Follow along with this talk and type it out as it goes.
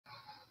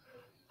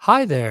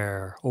Hi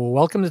there.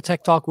 Welcome to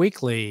Tech Talk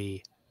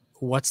Weekly.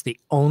 What's the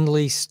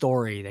only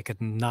story that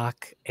could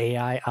knock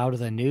AI out of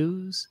the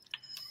news?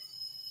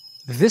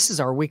 This is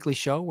our weekly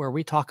show where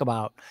we talk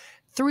about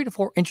 3 to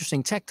 4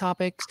 interesting tech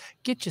topics,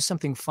 get you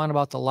something fun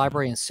about the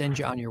library, and send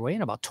you on your way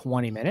in about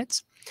 20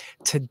 minutes.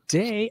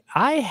 Today,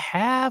 I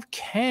have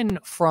Ken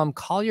from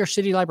Collier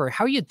City Library.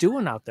 How are you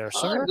doing out there, I'm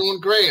sir?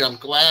 doing great. I'm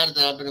glad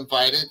that I've been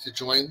invited to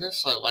join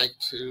this. I like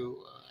to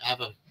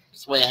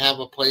this way I have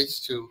a place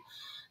to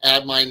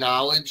add my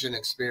knowledge and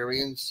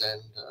experience and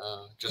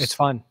It's just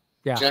fun.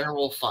 Yeah.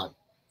 general fun.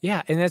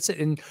 Yeah, and that's it.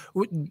 And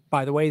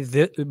by the way,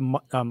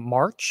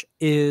 March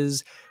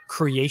is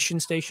Creation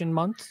Station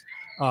Month.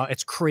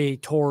 It's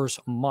Creators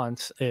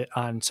Month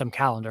on some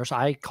calendars.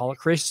 I call it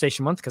Creation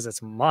Station Month because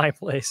it's my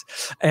place.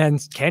 And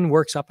Ken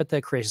works up at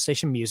the Creation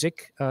Station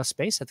Music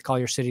space at the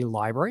Collier City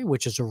Library,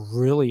 which is a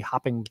really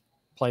hopping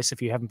place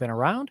if you haven't been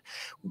around.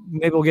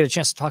 Maybe we'll get a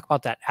chance to talk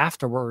about that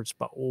afterwards,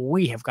 but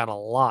we have got a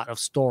lot of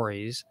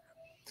stories.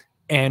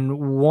 And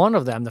one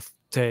of them,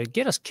 to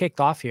get us kicked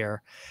off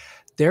here,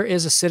 there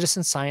is a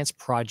citizen science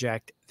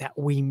project that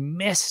we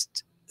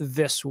missed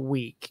this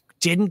week.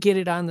 Didn't get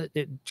it on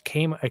it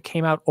came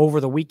out over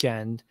the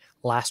weekend,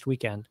 last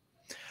weekend,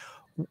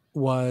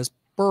 was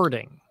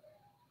birding.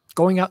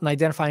 Going out and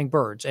identifying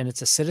birds. And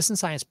it's a citizen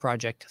science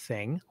project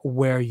thing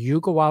where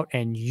you go out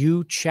and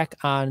you check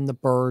on the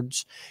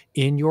birds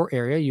in your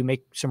area. You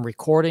make some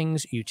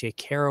recordings, you take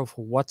care of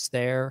what's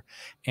there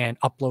and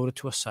upload it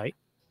to a site.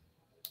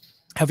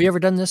 Have you ever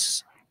done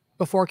this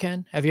before,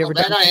 Ken? Have you ever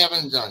That done I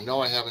haven't done.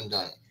 No, I haven't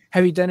done it.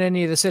 Have you done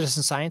any of the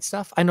citizen science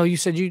stuff? I know you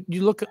said you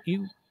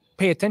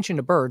pay attention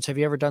to birds. Have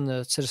you ever done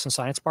the citizen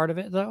science part of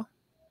it though?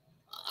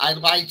 I'd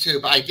like to,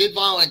 but I did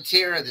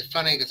volunteer. It's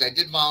funny because I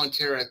did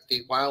volunteer at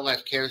the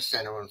Wildlife Care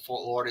Center in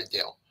Fort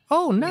Lauderdale.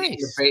 Oh,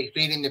 nice.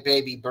 Feeding the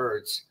baby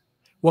birds.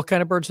 What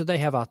kind of birds did they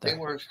have out there?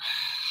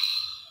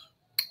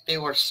 They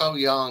were so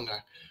young.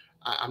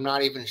 I'm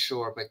not even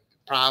sure, but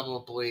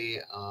probably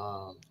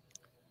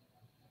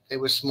they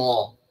were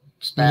small.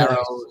 Sparrows,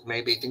 nice.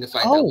 Maybe things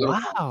like that. Oh,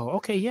 wow.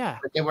 Okay, yeah.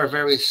 But they were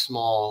very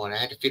small, and I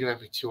had to feed them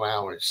every 2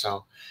 hours.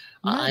 So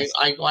nice.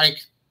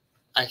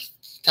 I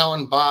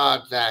telling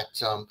Bob that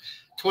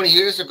 20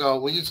 years ago,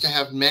 we used to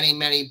have many,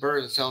 many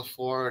birds in South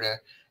Florida,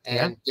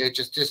 and they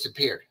just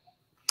disappeared.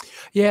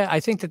 Yeah, I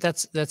think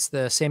that's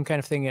the same kind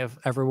of thing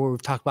everywhere.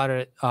 We've talked about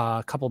it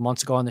a couple of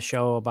months ago on the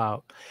show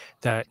about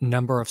the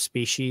number of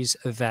species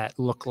that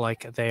look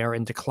like they are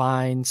in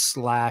decline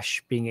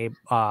 / being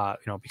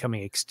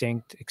becoming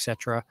extinct,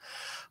 etc.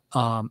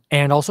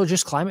 And also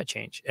just climate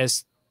change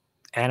as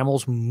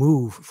animals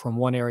move from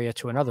one area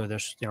to another.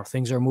 There's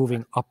things are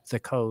moving up the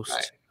coast.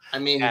 Right. I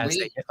mean, as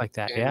they get like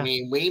that. Yeah. I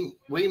mean,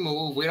 we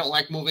move. We don't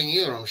like moving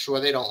either. I'm sure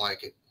they don't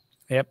like it.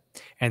 Yep.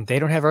 And they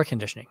don't have air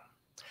conditioning.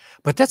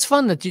 But that's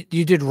fun that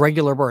you did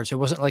regular birds. It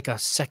wasn't like a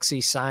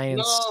sexy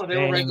science. No, they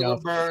were regular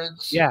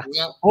birds. Yeah.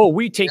 Yep. Oh,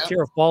 we take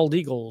care of bald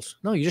eagles.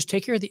 No, you just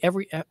take care of the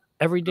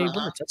everyday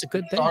birds. That's a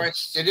good thing.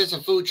 It is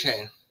a food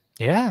chain.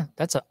 Yeah,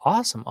 that's an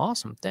awesome,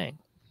 awesome thing.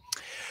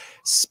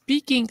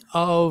 Speaking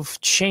of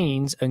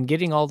chains and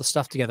getting all the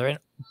stuff together, and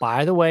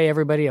by the way,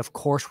 everybody, of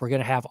course, we're going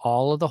to have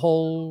all of the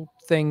whole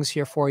things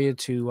here for you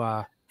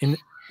to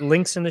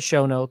links in the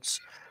show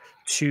notes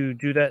to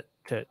do that,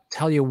 to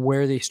tell you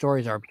where these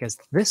stories are, because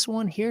this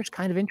one here is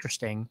kind of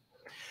interesting.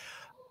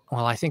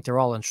 Well, I think they're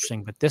all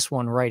interesting, but this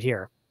one right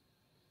here,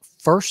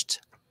 first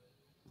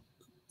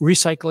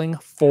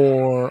recycling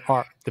for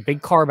the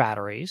big car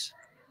batteries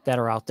that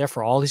are out there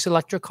for all these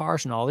electric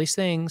cars and all these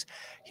things.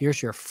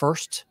 Here's your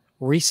first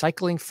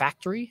recycling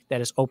factory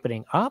that is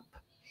opening up.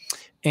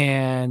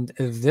 And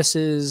this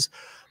is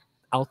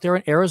out there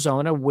in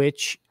Arizona,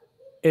 which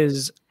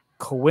is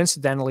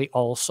coincidentally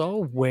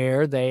also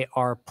where they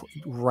are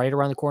right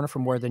around the corner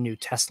from where the new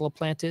Tesla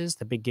plant is,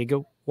 the big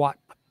gigawatt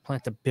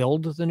plant to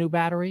build the new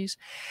batteries,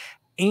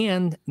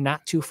 and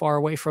not too far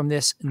away from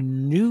this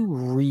new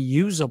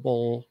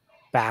reusable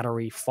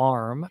battery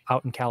farm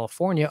out in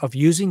California of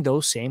using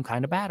those same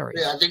kind of batteries.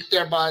 Yeah, I think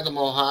they're by the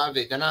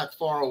Mojave. They're not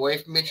far away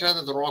from each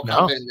other. They're all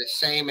kind of in the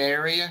same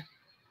area.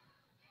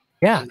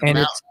 Yeah,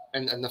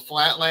 and the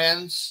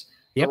flatlands.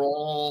 Yep. They're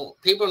all,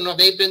 people know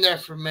they've been there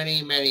for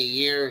many, many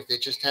years. They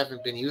just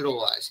haven't been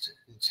utilized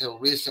until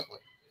recently.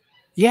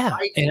 Yeah.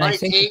 My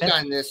take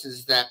on this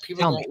is that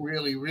people don't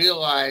really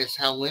realize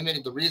how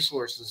limited the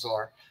resources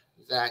are.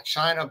 That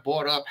China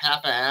bought up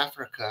half of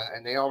Africa,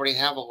 and they already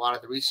have a lot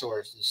of the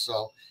resources.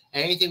 So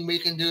anything we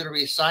can do to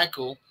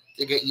recycle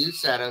to get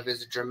use out of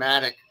is a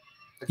dramatic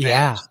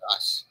advantage to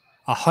us.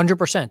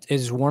 100%. It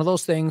is one of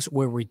those things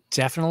where we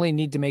definitely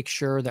need to make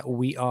sure that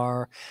we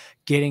are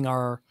getting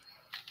our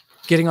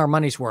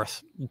money's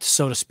worth,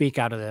 so to speak,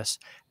 out of this.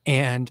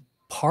 And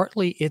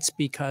partly it's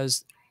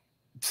because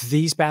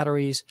these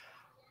batteries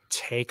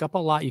take up a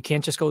lot. You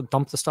can't just go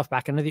dump the stuff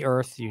back into the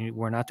earth.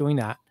 We're not doing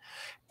that.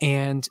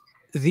 And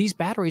these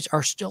batteries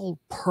are still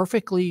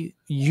perfectly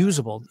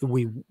usable.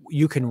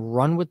 You can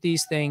run with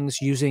these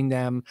things using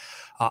them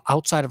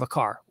outside of a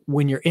car.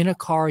 When you're in a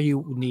car,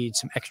 you need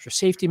some extra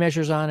safety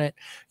measures on it.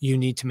 You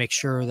need to make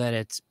sure that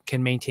it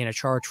can maintain a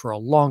charge for a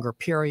longer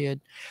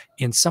period.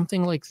 In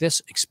something like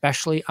this,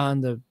 especially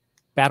on the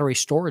battery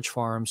storage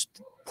farms,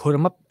 put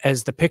them up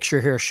as the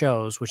picture here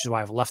shows, which is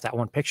why I've left that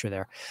one picture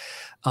there.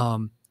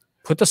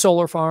 Put the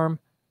solar farm,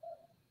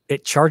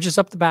 it charges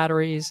up the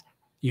batteries,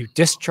 you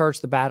discharge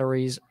the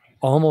batteries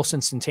almost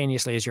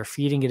instantaneously as you're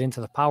feeding it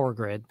into the power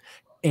grid.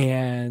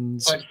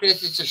 And But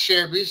since it's a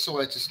shared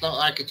resource, it's not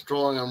like it's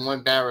drawing on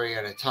one battery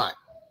at a time.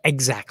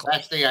 exactly.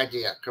 That's the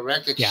idea,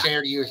 correct? It's Yeah.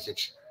 shared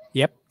usage.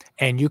 Yep.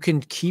 And you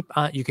can keep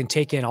on, you can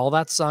take in all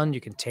that sun,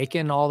 you can take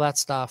in all that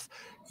stuff,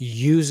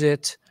 use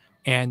it,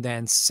 and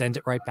then send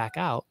it right back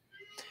out.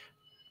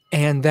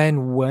 And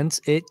then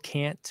once it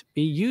can't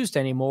be used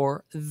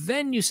anymore,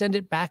 then you send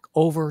it back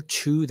over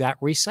to that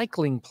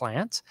recycling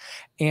plant.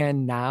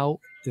 And now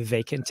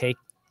they can take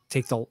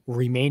the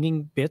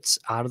remaining bits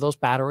out of those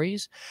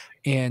batteries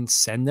and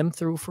send them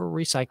through for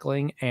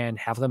recycling and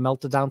have them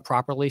melted down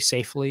properly,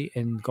 safely,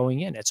 and going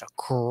in. It's a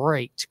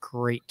great,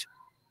 great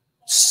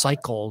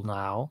cycle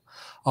now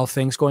of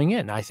things going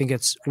in. I think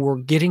we're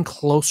getting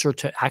closer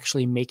to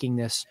actually making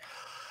this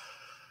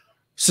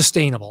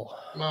sustainable.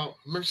 Well,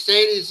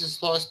 Mercedes is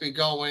supposed to be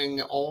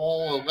going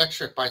all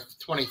electric by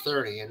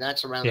 2030, and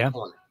that's around the Yeah.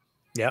 corner.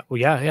 Yeah. Well,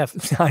 yeah.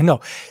 I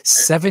know.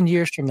 7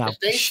 years from now, If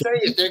they say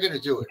it, they're going to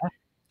do it.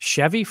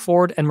 Chevy,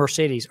 Ford, and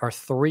Mercedes are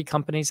 3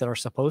 companies that are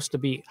supposed to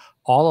be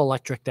all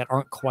electric that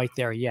aren't quite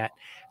there yet.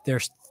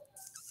 There's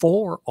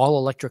 4 all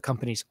electric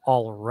companies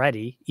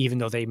already, even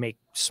though they make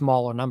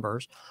smaller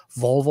numbers.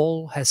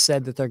 Volvo has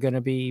said that they're going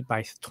to be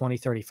by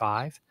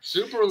 2035.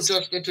 Subaru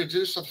just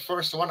introduced the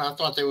first one. I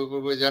thought they would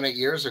have done it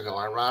years ago,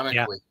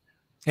 ironically.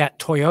 Yeah,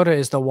 Toyota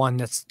is the one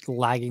that's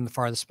lagging the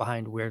farthest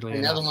behind, weirdly and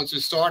enough. the other ones who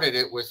started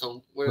it with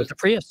the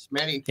Prius.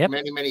 many,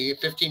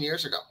 15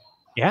 years ago.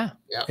 Yeah.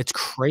 It's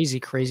crazy,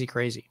 crazy,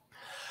 crazy.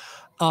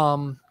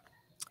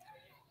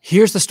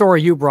 Here's the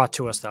story you brought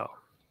to us, though.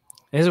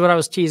 This is what I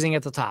was teasing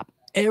at the top.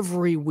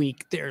 Every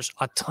week, there's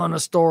a ton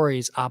of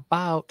stories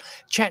about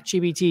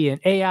ChatGPT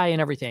and AI and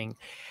everything.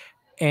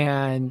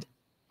 And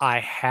I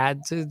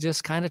had to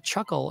just kind of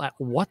chuckle at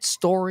what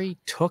story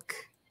took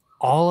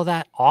all of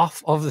that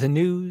off of the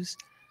news.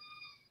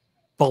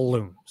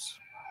 Balloons.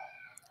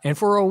 And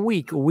for a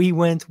week, we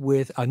went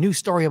with a new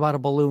story about a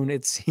balloon,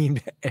 it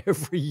seemed,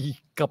 every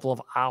couple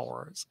of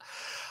hours.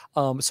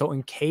 So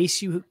in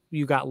case you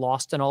got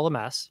lost in all the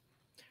mess,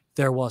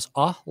 there was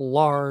a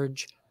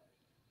large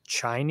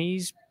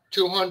Chinese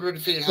 200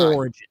 feet high.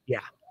 origin. Yeah.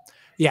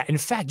 Yeah. In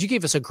fact, you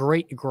gave us a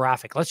great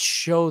graphic. Let's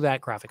show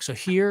that graphic. So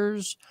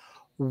here's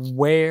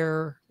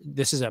where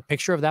this is a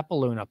picture of that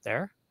balloon up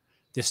there.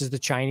 This is the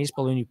Chinese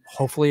balloon. You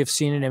hopefully have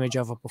seen an image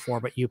of it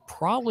before, but you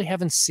probably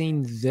haven't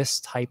seen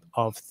this type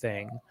of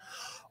thing,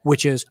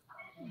 which is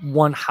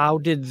one, how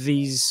did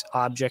these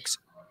objects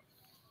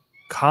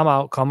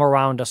come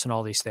around us and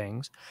all these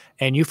things?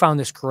 And you found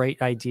this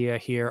great idea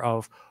here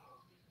of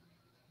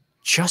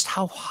just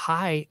how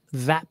high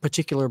that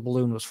particular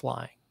balloon was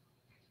flying.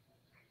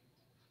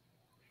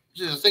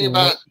 The thing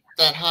about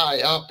that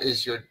high up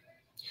is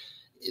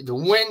the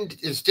wind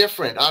is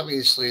different.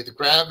 Obviously, the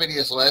gravity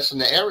is less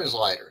and the air is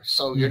lighter.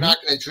 So you're not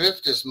going to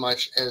drift as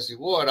much as you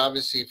would,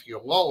 obviously, if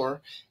you're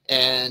lower.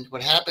 And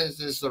what happens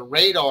is the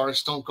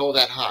radars don't go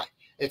that high.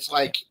 It's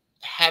like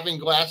having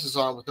glasses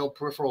on with no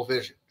peripheral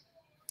vision.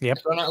 Yep.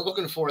 If they're not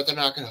looking for it, they're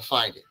not going to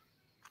find it.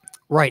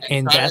 Right.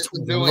 And that's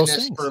been doing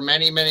this for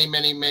many, many,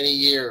 many, many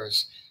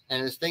years.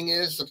 And the thing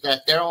is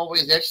that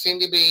they seem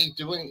to be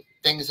doing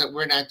things that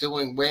we're not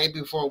doing way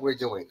before we're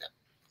doing them.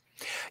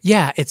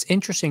 Yeah, it's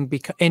interesting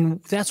because,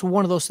 and that's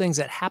one of those things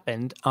that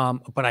happened.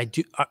 But I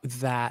do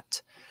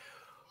that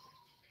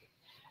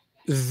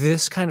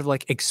this kind of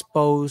like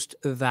exposed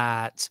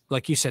that,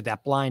 like you said,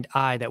 that blind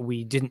eye that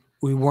we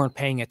weren't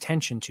paying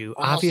attention to.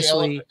 Almost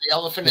obviously, the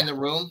elephant in the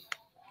room.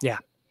 Yeah,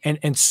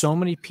 and so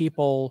many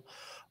people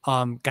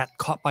got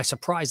caught by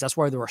surprise. That's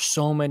why there were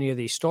so many of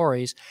these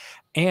stories,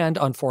 and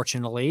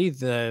unfortunately,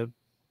 the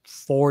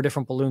 4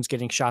 different balloons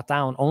getting shot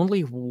down,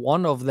 only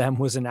one of them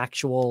was an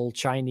actual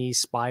Chinese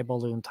spy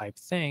balloon type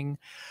thing.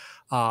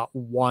 The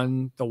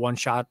one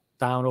shot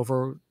down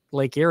over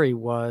Lake Erie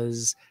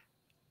was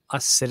a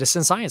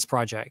citizen science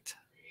project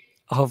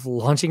of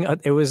launching.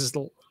 It was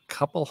a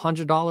couple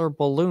 $100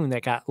 balloon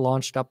that got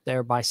launched up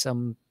there by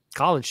some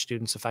college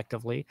students,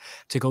 effectively,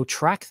 to go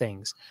track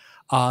things.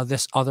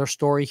 This other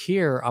story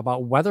here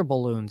about weather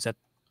balloons that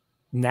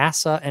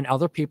NASA and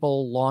other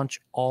people launch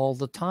all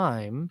the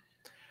time.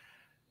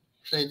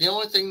 So the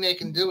only thing they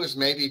can do is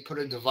maybe put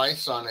a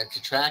device on it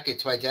to track it,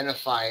 to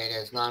identify it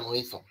as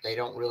non-lethal. They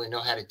don't really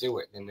know how to do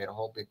it. They made a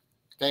whole big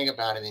thing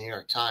about it in the New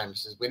York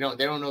Times. They don't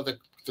know the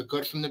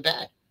good from the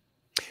bad.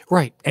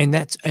 Right.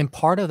 And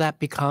part of that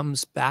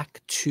becomes back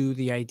to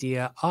the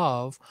idea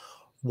of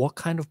what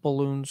kind of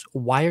balloons,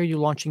 why are you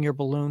launching your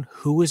balloon?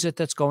 Who is it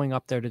that's going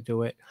up there to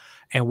do it?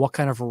 and what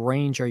kind of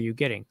range are you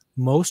getting?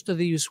 Most of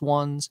these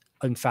ones,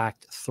 in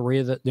fact, three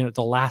of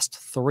the last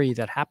three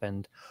that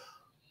happened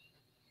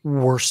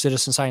were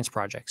citizen science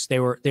projects. They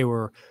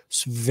were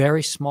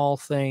very small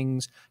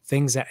things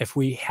that if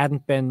we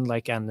hadn't been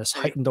like on this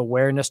heightened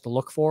awareness to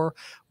look for,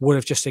 would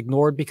have just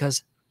ignored,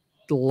 because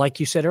like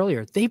you said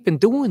earlier, they've been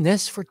doing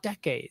this for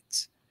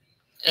decades.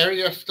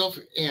 Area stuff,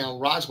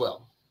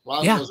 Roswell.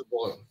 Roswell was a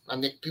balloon. I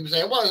mean, people say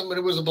it wasn't, but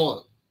it was a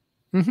balloon.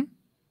 Mm-hmm.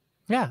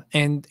 Yeah,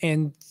 and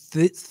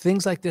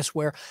things like this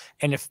where,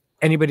 and if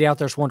anybody out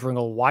there's wondering,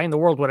 oh, why in the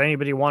world would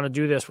anybody want to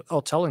do this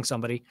without telling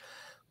somebody?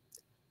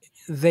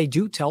 They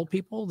do tell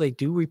people, they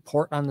do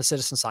report on the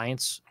citizen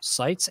science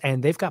sites,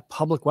 and they've got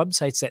public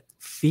websites that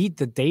feed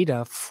the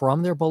data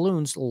from their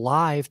balloons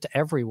live to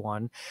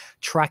everyone,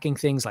 tracking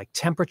things like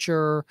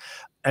temperature.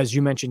 As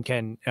you mentioned,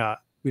 Ken,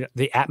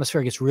 the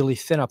atmosphere gets really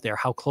thin up there.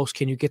 How close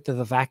can you get to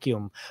the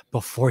vacuum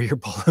before your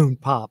balloon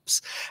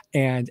pops?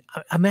 And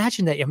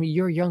imagine that. I mean,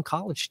 you're a young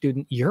college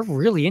student. You're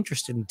really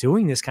interested in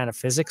doing this kind of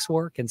physics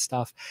work and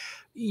stuff.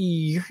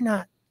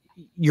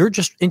 You're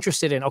just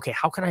interested in, okay,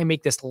 how can I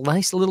make this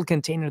nice little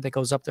container that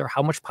goes up there?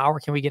 How much power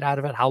can we get out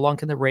of it? How long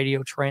can the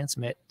radio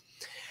transmit?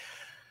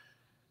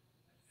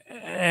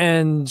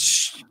 And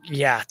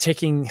yeah,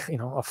 taking, a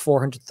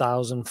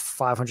 $400,000,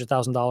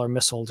 $500,000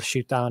 missile to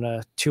shoot down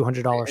a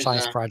 $200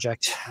 science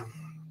project.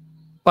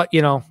 But,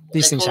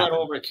 these things happen.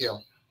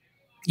 Overkill.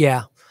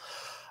 Yeah.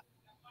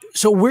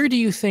 So what do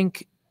you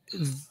think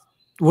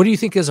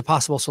is a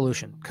possible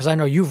solution? Because I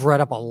know you've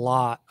read up a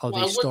lot of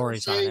these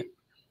stories on it.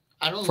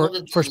 I don't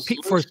know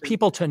for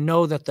people to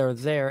know that they're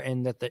there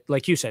and that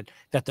like you said,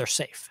 that they're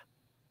safe.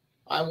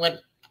 I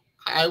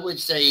would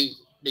say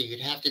that you'd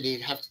have to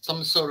have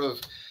some sort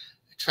of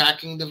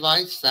tracking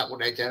device that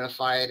would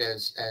identify it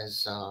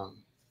as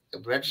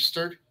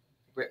registered,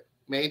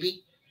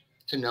 maybe,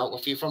 to know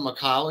if you're from a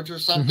college or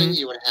something. Mm-hmm.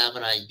 You would have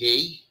an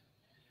ID.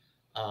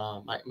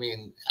 I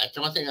mean,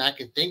 the only thing I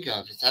can think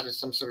of is having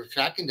some sort of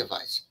tracking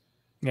device.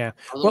 Yeah.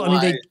 Otherwise, well,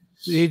 I mean,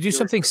 they do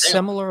something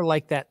similar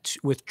like that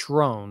with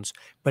drones,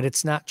 but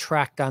it's not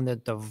tracked on the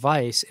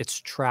device. It's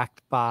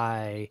tracked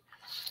by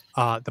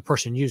the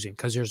person using,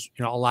 because there's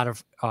a lot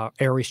of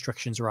air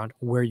restrictions around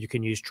where you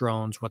can use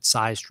drones, what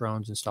size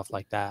drones, and stuff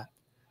like that.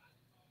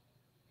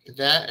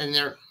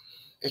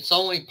 It's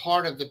only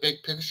part of the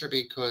big picture,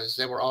 because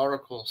there were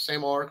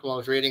same article I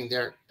was reading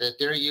there, that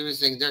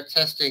they're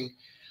testing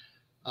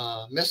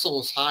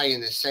missiles high in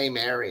the same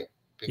area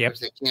because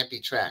they can't be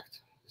tracked.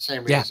 The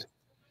same reason.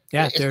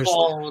 Yeah, it's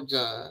called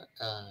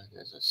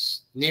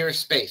near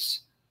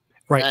space.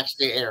 Right. That's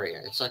the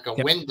area. It's like a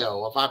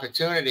window of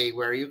opportunity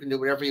where you can do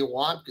whatever you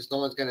want, because no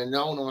one's going to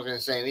know. No one's going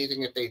to say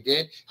anything. If they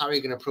did, how are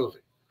you going to prove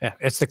it? Yeah,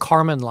 it's the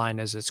Kármán line,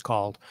 as it's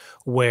called,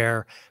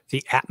 where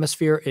the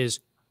atmosphere is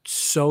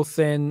so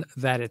thin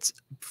that it's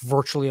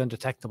virtually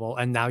undetectable,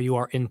 and now you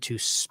are into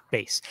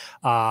space.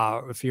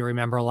 If you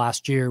remember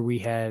last year, we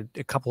had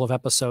a couple of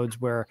episodes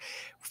where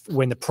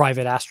when the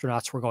private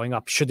astronauts were going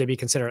up, should they be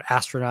considered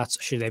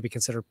astronauts? Should they be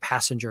considered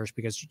passengers?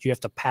 Because you have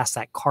to pass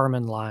that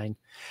Kármán line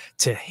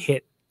to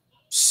hit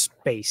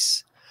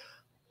space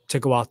to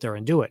go out there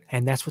and do it.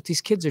 And that's what these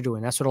kids are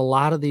doing. That's what a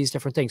lot of these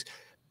different things.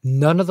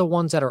 None of the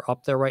ones that are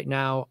up there right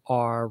now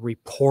are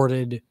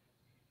reported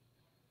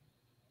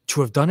to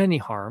have done any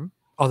harm,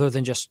 other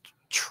than just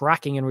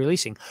tracking and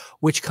releasing,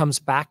 which comes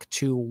back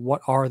to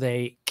what are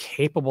they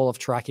capable of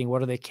tracking?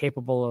 What are they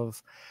capable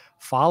of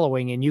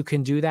following? And you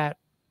can do that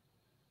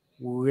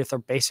with a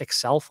basic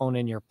cell phone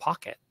in your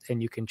pocket,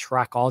 and you can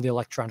track all the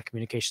electronic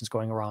communications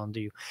going around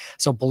you.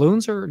 So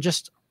balloons are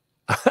just,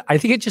 I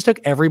think it just took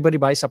everybody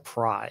by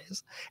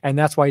surprise. And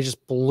that's why it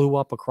just blew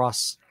up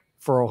across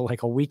for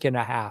like a week and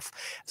a half.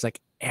 It's like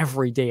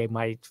every day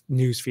my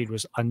news feed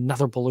was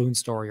another balloon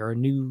story or a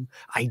new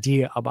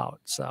idea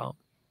about. So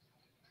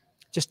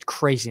just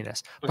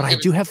craziness. But I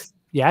do have,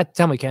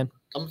 tell me, Ken.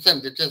 I'm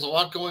saying that there's a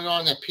lot going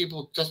on that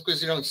people, just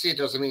because you don't see it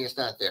doesn't mean it's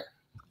not there.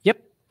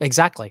 Yep,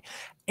 exactly.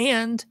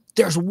 And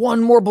there's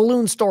one more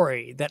balloon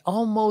story that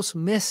almost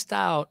missed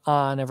out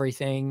on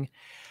everything.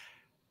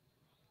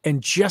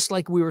 And just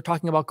like we were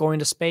talking about going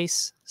to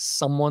space,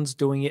 someone's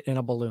doing it in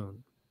a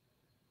balloon.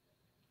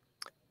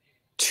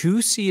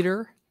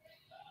 2-seater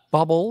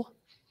bubble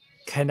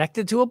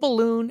connected to a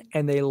balloon,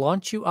 and they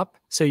launch you up.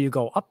 So you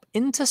go up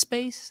into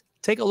space,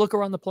 take a look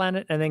around the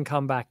planet, and then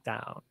come back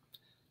down.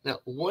 Now,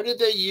 what did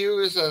they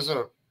use as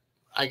a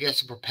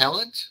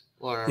propellant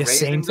or the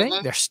same thing?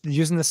 Device? They're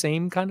using the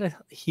same kind of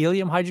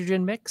helium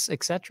hydrogen mix,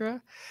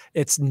 etc.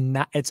 It's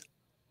not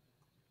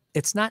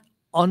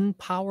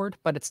unpowered,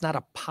 but it's not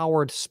a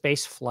powered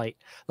space flight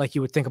like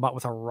you would think about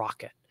with a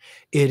rocket.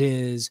 It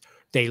is,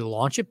 they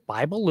launch it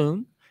by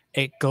balloon,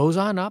 it goes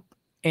on up,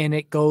 and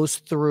it goes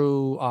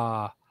through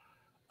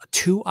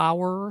 2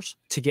 hours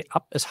to get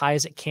up as high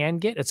as it can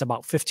get. It's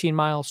about 15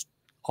 miles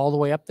all the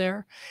way up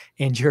there,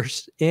 and you're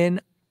in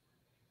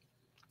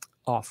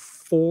a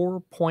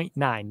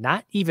 4.9,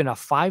 not even a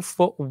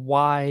 5-foot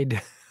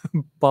wide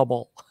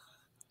bubble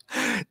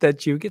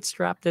that you get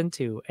strapped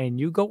into, and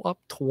you go up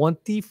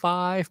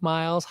 25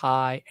 miles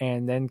high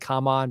and then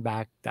come on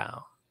back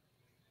down.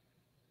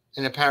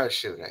 In a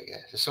parachute, I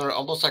guess. It's sort of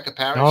almost like a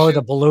No, the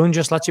parachute. balloon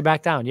just lets you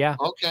back down. Yeah.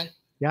 Okay.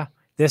 Yeah.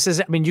 This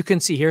is, I mean, you can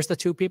see here's the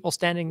two people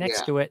standing next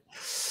Yeah. to it.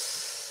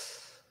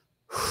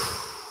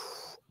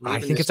 I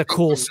Leaving think this it's a big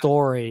cool window.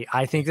 story.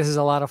 I think this is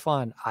a lot of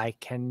fun. I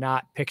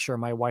cannot picture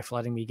my wife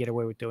letting me get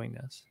away with doing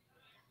this.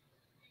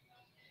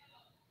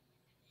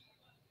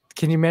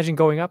 Can you imagine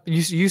going up?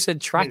 You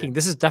said tracking.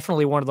 This is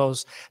definitely one of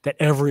those that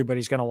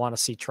everybody's going to want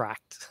to see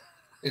tracked.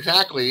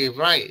 Exactly. You're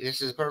right.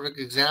 This is a perfect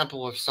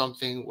example of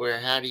something where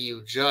how do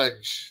you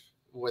judge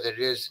whether it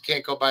is? You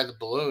can't go by the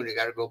balloon. You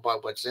got to go by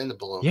what's in the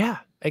balloon. Yeah,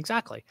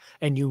 exactly.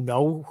 And you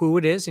know who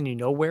it is and you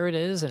know where it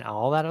is and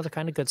all that other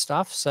kind of good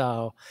stuff.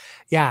 So,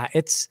 yeah,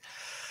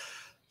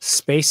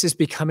 space is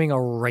becoming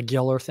a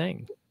regular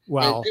thing. And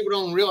Well, people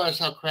don't realize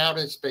how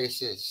crowded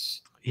space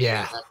is.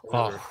 yeah. That's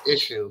Oh, another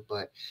issue,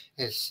 but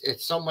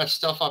it's so much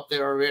stuff up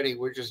there already.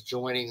 We're just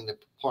joining the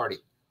party.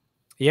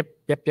 yep.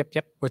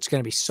 It's going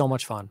to be so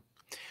much fun.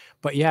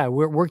 But yeah,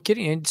 we're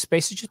getting in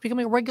space is just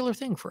becoming a regular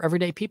thing for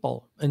everyday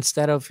people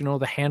instead of,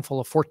 the handful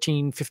of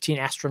 14, 15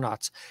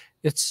 astronauts.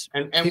 It's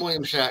And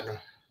William Shatner.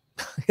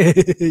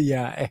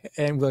 yeah,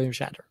 and William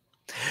Shatner.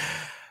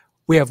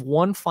 We have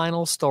one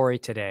final story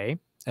today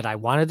that I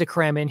wanted to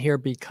cram in here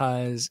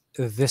because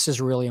this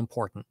is really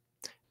important.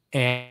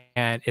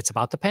 And it's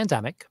about the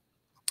pandemic,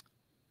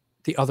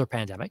 the other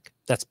pandemic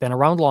that's been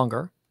around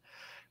longer.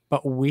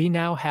 But we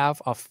now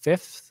have a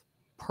fifth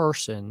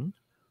person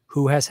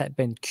who has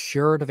been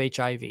cured of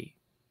HIV,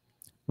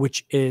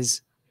 which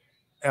is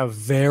a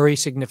very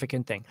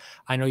significant thing.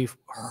 I know you've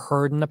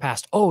heard in the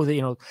past,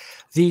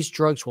 these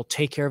drugs will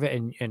take care of it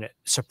and it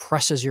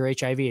suppresses your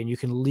HIV and you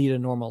can lead a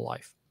normal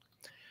life.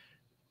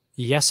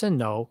 Yes and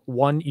no.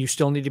 One, you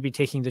still need to be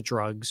taking the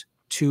drugs.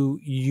 Two,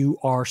 you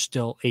are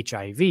still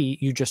HIV.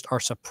 You just are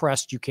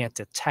suppressed. You can't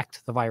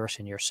detect the virus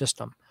in your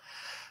system.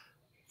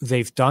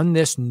 They've done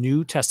this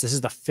new test. This is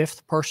the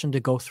fifth person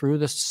to go through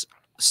this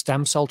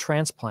stem cell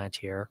transplant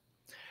here.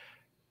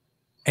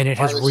 And it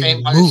has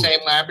removed by the same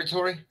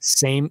laboratory,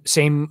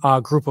 same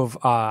group of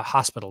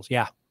hospitals.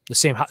 Yeah,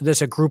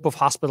 there's a group of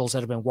hospitals that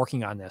have been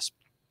working on this,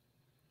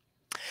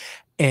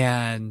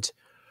 and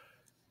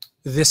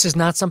this is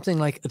not something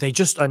like they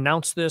just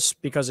announced this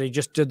because they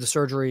just did the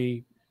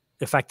surgery,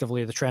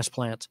 effectively the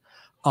transplant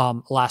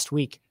last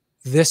week.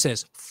 This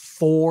is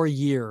 4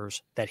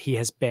 years that he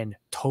has been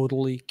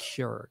totally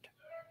cured.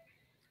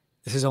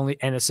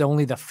 It's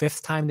only the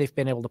fifth time they've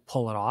been able to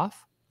pull it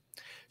off.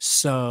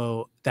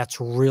 So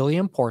that's really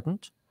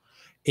important.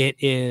 It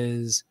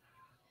is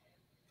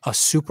a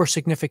super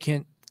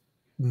significant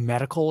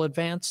medical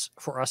advance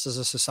for us as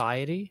a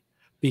society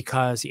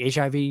because the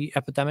HIV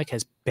epidemic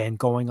has been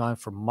going on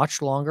for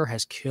much longer,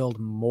 has killed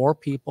more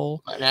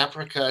people. In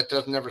Africa, it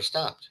does never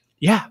stopped.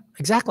 Yeah,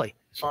 exactly.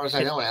 As far as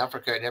I know, in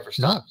Africa, it never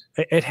stopped.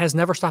 No, it has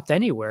never stopped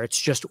anywhere. It's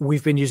just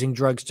we've been using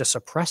drugs to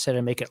suppress it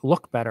and make it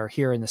look better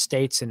here in the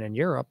States and in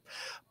Europe.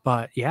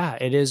 But yeah,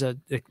 it is a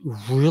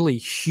really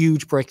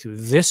huge breakthrough.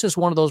 This is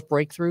one of those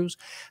breakthroughs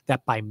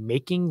that by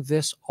making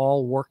this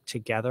all work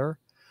together,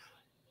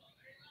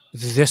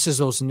 this is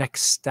those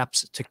next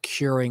steps to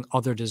curing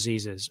other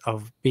diseases,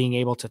 of being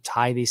able to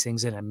tie these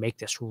things in and make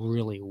this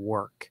really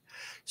work.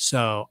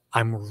 So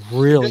I'm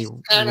really,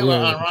 kind of really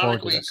looking forward to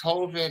ironically, this.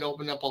 COVID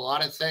opened up a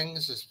lot of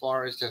things as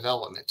far as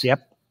development.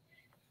 Yep.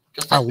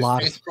 Just like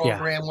the space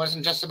program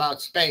wasn't just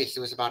about space, it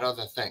was about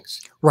other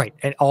things. Right.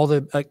 And all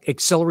the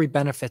auxiliary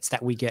benefits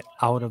that we get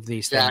out of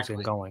these things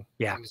and going.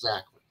 Yeah.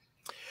 Exactly.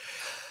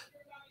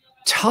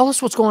 Tell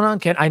us what's going on,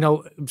 Ken. I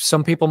know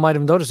some people might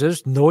have noticed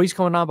there's noise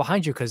going on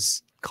behind you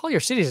because Collier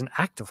City is an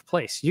active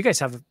place. You guys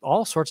have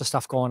all sorts of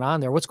stuff going on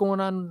there. What's going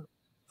on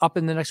up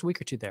in the next week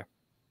or two there?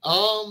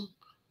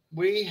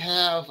 We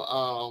have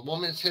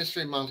Women's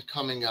History Month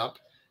coming up,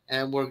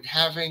 and we're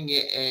having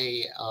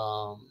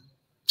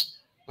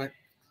where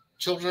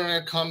children are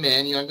going to come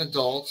in, young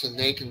adults, and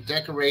they can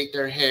decorate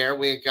their hair.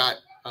 We got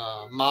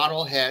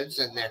model heads,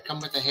 and they come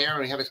with the hair, and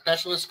we have a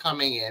specialist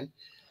coming in,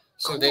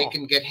 so they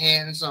can get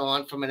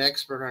hands-on from an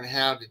expert on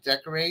how to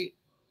decorate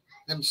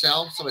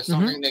themselves. So it's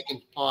something they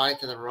can apply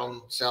to their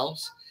own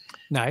selves.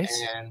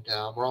 Nice. And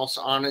we're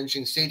also honoring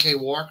C.J.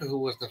 Walker, who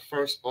was the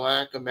first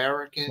Black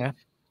American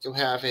to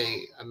have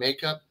a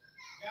makeup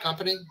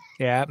company.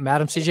 Yeah,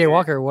 Madam C.J.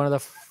 Walker, one of the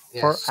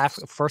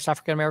first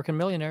African American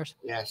millionaires.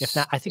 Yes, if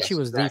not, I think she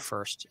was the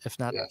first. If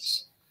not,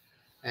 yes.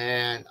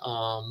 And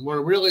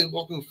we're really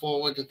looking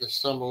forward to the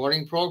summer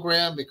learning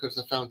program because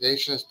the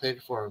foundation has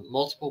paid for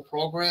multiple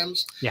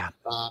programs. Yeah.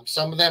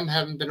 Some of them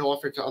haven't been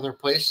offered to other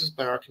places,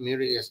 but our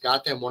community has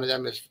got them. One of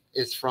them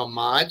is from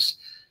MODS,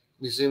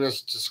 Museum of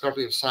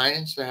Discovery of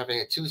Science. They're having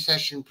a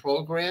 2-session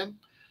program,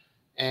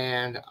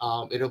 and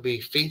it'll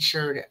be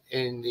featured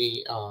in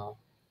the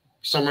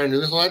summer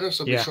newsletter,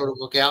 so be sure to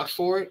look out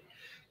for it.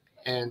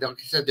 And like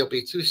I said, there'll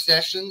be 2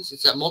 sessions.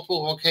 It's at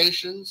multiple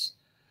locations.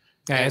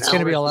 Yeah, it's going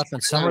to be a lot of fun.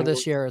 Summer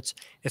this year,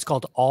 it's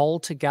called All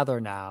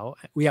Together now.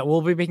 Yeah,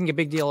 we'll be making a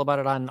big deal about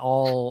it on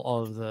all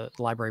of the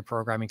library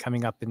programming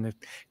coming up in the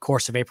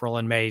course of April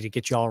and May to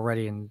get you all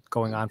ready and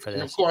going on for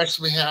this. And of course,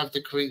 we have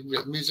the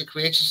Music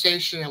Creation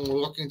Station, and we're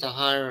looking to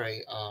hire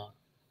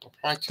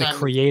The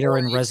creator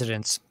in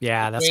residence.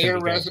 Yeah, that's going to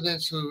be good.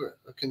 Residents who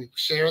can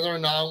share their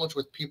knowledge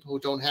with people who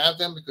don't have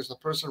them, because the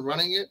person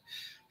running it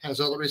has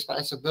other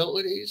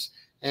responsibilities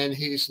and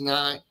he's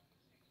not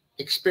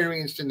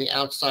experienced in the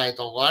outside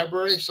the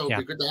library. So it'd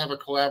be good to have a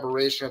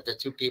collaboration of the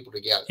two people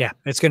together. Yeah,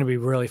 it's going to be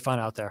really fun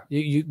out there.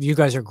 You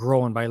guys are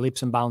growing by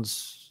leaps and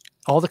bounds.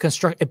 All the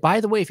construction. By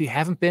the way, if you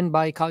haven't been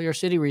by Collier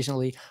City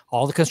recently,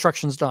 all the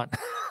construction's done.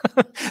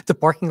 The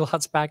parking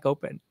lot's back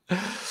open.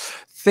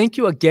 Thank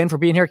you again for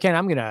being here, Ken.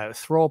 I'm going to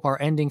throw up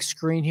our ending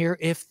screen here.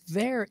 If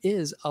there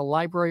is a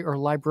library or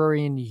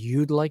librarian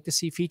you'd like to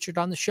see featured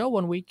on the show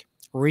one week,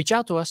 reach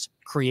out to us,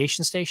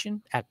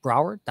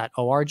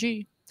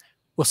 creationstation@broward.org.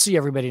 We'll see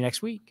everybody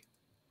next week.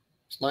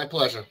 It's my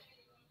pleasure.